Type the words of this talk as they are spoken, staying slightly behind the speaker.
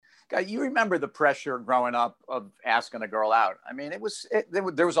You remember the pressure growing up of asking a girl out. I mean,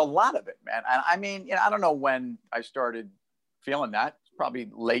 there was a lot of it, man. And I mean, I don't know when I started feeling that. Probably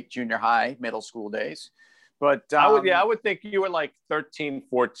late junior high, middle school days. But I would think you were like 13,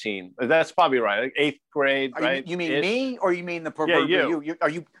 14. That's probably right. Like 8th grade, right? You mean me, or you mean the proverbial you? Are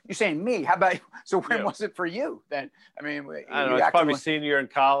you saying me? How about so? When was it for you then? I mean, I don't know. It's probably senior year in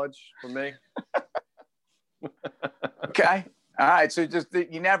college for me. Okay. All right. So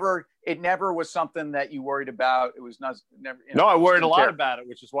it never was something that you worried about. It was never. No, I worried a lot about it,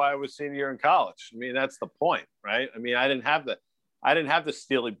 which is why I was senior year in college. I mean, that's the point, right? I mean, I didn't have the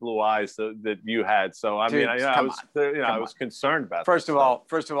steely blue eyes that you had. So I mean, I was concerned about. First of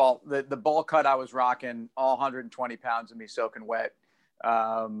all, the bowl cut I was rocking, all 120 pounds of me soaking wet.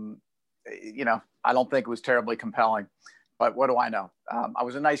 I don't think it was terribly compelling, but what do I know? I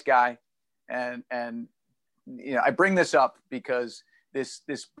was a nice guy, and I bring this up because this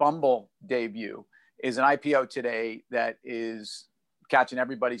Bumble debut is an IPO today that is catching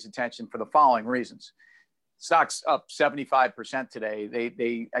everybody's attention for the following reasons. Stock's up 75%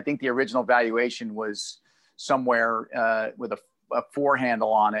 today. I think the original valuation was somewhere with a 4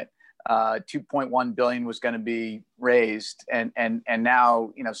 handle on it. 2.1 billion was going to be raised, and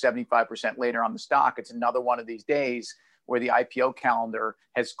now 75% later on the stock, it's another one of these days where the IPO calendar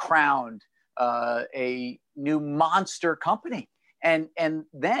has crowned a new monster company, and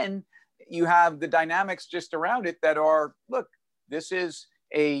then you have the dynamics just around it that are, look, this is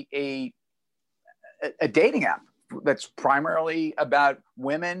a dating app that's primarily about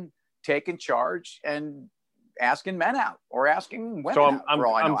women taking charge and asking men out or asking women out. I'm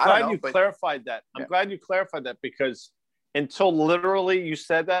glad you clarified that. I'm glad you clarified that, because until literally you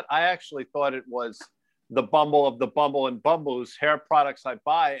said that, I actually thought it was the Bumble of the Bumble and Bumble, whose hair products I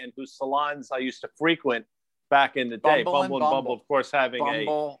buy and whose salons I used to frequent back in the day. Bumble and Bumble, of course, having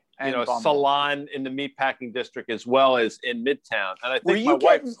a salon in the meatpacking district as well as in Midtown. And I think my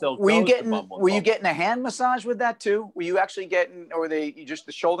wife still goes to Bumble. Were you getting a hand massage with that too? Were you actually getting, or just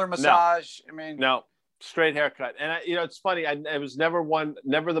the shoulder massage? No. I mean, no, straight haircut. And it's funny. I was never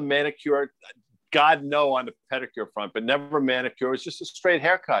the manicure. God, no, on the pedicure front, but never manicure. It was just a straight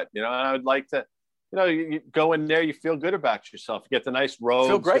haircut. And I would like to. You go in there, you feel good about yourself. You get the nice robes,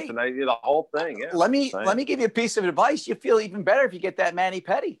 feel great. The whole thing. Yeah, let me give you a piece of advice. You feel even better if you get that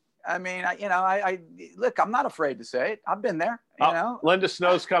mani-pedi. I mean, I look, I'm not afraid to say it. I've been there. Linda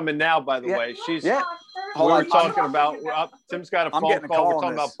Snow's coming now, by the way. She's we're talking about. Tim's got a phone call. We're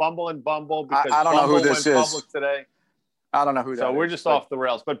talking about Bumble and Bumble because I don't know who this is. Public today. I don't know who that is. So we're just off the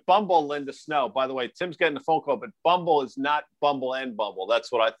rails. But Bumble, Linda Snow, by the way, Tim's getting a phone call, but Bumble is not Bumble and Bumble.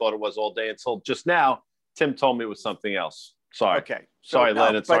 That's what I thought it was all day until just now. Tim told me it was something else. Sorry. Okay. Sorry,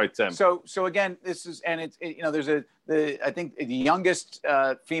 Linda. Sorry, Tim. So again, this is, and there's I think the youngest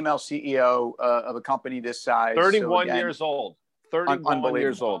female CEO of a company this size. 31 years old. 31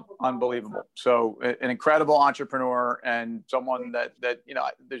 years old. Unbelievable. So an incredible entrepreneur and someone that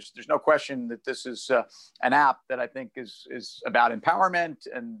there's no question that this is an app that I think is about empowerment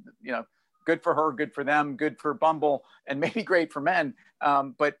and good for her, good for them, good for Bumble, and maybe great for men.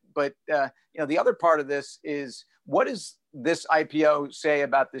 But the other part of this is, what does this IPO say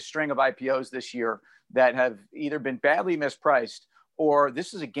about this string of IPOs this year that have either been badly mispriced, or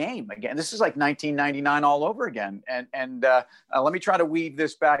this is a game again? This is like 1999 all over again. And let me try to weave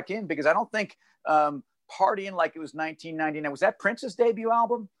this back in, because I don't think Partying Like It Was 1999, was that Prince's debut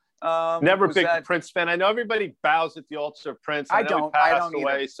album? Never big Prince fan. I know everybody bows at the altar of Prince. I know he passed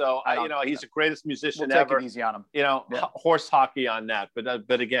away, so he's the greatest musician ever. Take it easy on him. Horse hockey on that.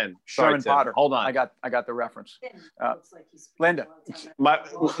 But again, Sherman Potter. Hold on. I got the reference. Linda,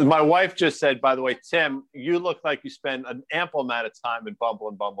 my wife just said, by the way, Tim, you look like you spend an ample amount of time in Bumble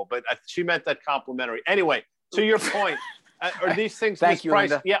and Bumble, but she meant that complimentary. Anyway, to your point, are these things mispriced? You,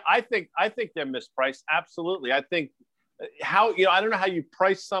 Linda. Yeah, I think they're mispriced. Absolutely. I think. I don't know how you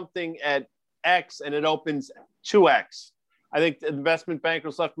price something at X and it opens 2X. I think the investment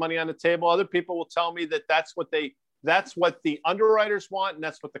bankers left money on the table. Other people will tell me that that's what the underwriters want and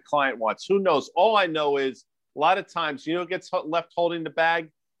that's what the client wants. Who knows? All I know is a lot of times, gets left holding the bag,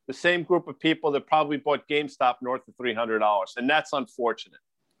 the same group of people that probably bought GameStop north of $300, and that's unfortunate.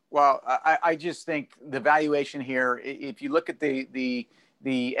 Well, I just think the valuation here, if you look at the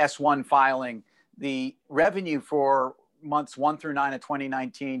S1 filing, the revenue for months 1 through 9 of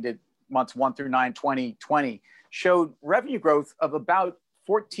 2019 to months 1 through 9, 2020 showed revenue growth of about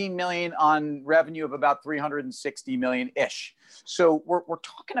 14 million on revenue of about 360 million ish. So we're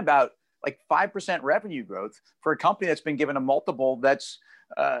talking about like 5% revenue growth for a company that's been given a multiple that's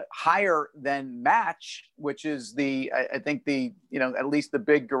higher than Match, which is I think at least the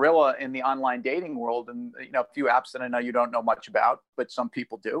big gorilla in the online dating world, and a few apps that I know you don't know much about, but some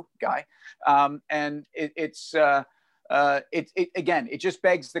people do, Guy. And again, it just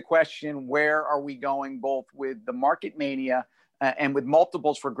begs the question: where are we going, both with the market mania and with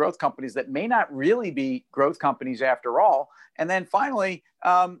multiples for growth companies that may not really be growth companies after all? And then finally,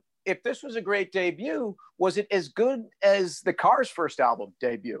 if this was a great debut, was it as good as the Cars' first album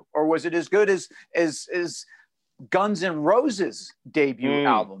debut, or was it as good as Guns N' Roses' debut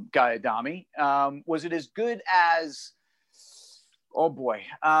album, Guy Adami? Was it as good as? Oh boy.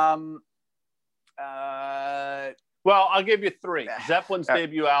 Well, I'll give you three. Zeppelin's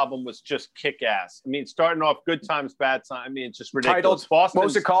debut album was just kick-ass. I mean, starting off Good Times, Bad Times. I mean, it's just ridiculous. What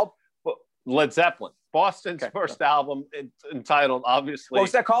was it called? Led Zeppelin. Boston's first album, entitled, obviously. What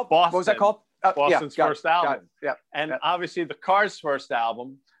was that called? Boston. What was that called? Boston's first album. Yeah. And obviously the Cars' first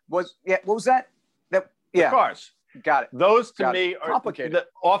album. What was that? The Cars. Got it. Those to me are complicated.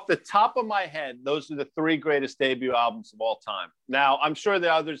 Off the top of my head, those are the three greatest debut albums of all time. Now, I'm sure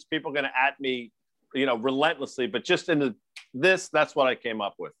there are others, people are going to at me, relentlessly, but just that's what I came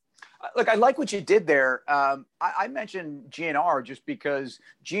up with. Look, I like what you did there. I mentioned GNR just because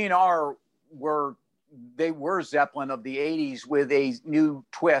GNR were Zeppelin of the 80s with a new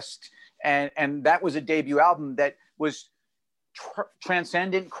twist. And that was a debut album that was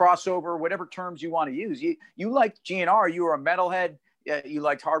transcendent, crossover, whatever terms you want to use. You liked GNR, you were a metalhead, you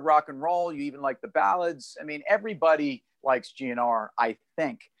liked hard rock and roll, you even liked the ballads. I mean, everybody likes GNR, I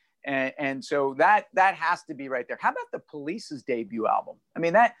think. And so that has to be right there. How about the Police's debut album? I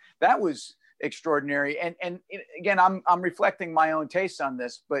mean, that was extraordinary. And again, I'm reflecting my own tastes on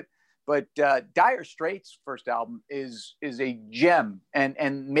this, but Dire Straits' first album is a gem,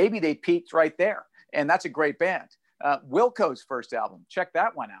 and maybe they peaked right there, and that's a great band. Wilco's first album, check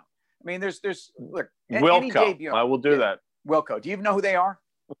that one out. I mean, there's look, Wilco. Debut, I will do that. Wilco, do you even know who they are?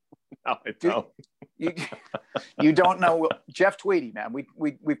 No, I don't. You don't know Jeff Tweedy, man.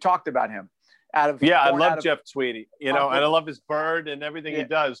 We've talked about him. I love Jeff Tweedy, and I love his bird and everything he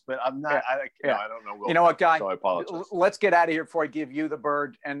does, but I'm not, I don't know. Wilco, you know what, Guy? So I apologize. Let's get out of here before I give you the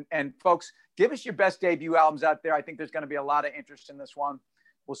bird. And folks, give us your best debut albums out there. I think there's going to be a lot of interest in this one.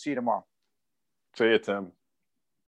 We'll see you tomorrow. See you, Tim.